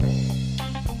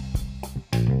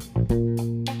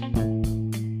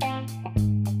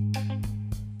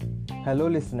Hello,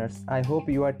 listeners. I hope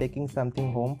you are taking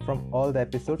something home from all the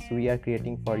episodes we are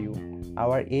creating for you.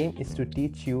 Our aim is to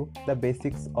teach you the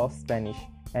basics of Spanish,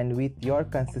 and with your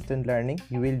consistent learning,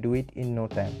 you will do it in no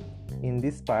time. In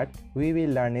this part, we will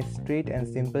learn a straight and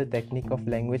simple technique of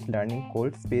language learning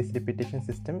called Spaced Repetition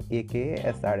System, aka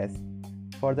SRS.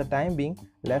 For the time being,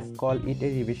 let's call it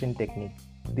a revision technique.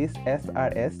 This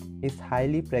SRS is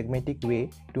highly pragmatic way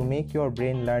to make your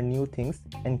brain learn new things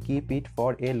and keep it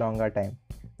for a longer time.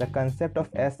 The concept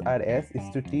of SRS is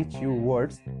to teach you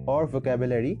words or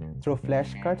vocabulary through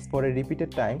flashcards for a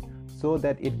repeated time so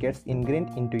that it gets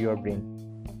ingrained into your brain.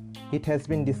 It has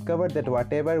been discovered that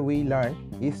whatever we learn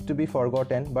is to be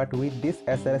forgotten, but with this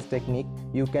SRS technique,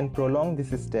 you can prolong this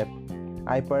step.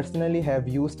 I personally have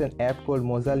used an app called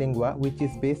Mozalingua, which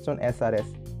is based on SRS.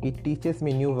 It teaches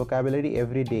me new vocabulary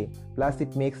every day, plus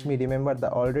it makes me remember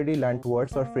the already learned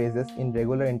words or phrases in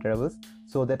regular intervals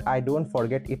so that I don't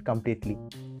forget it completely.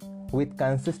 With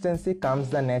consistency comes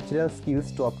the natural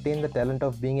skills to obtain the talent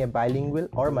of being a bilingual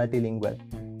or multilingual.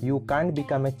 You can't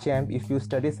become a champ if you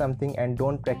study something and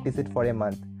don't practice it for a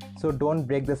month. So don't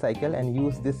break the cycle and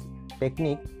use this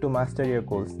technique to master your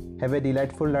goals. Have a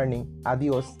delightful learning.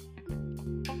 Adios.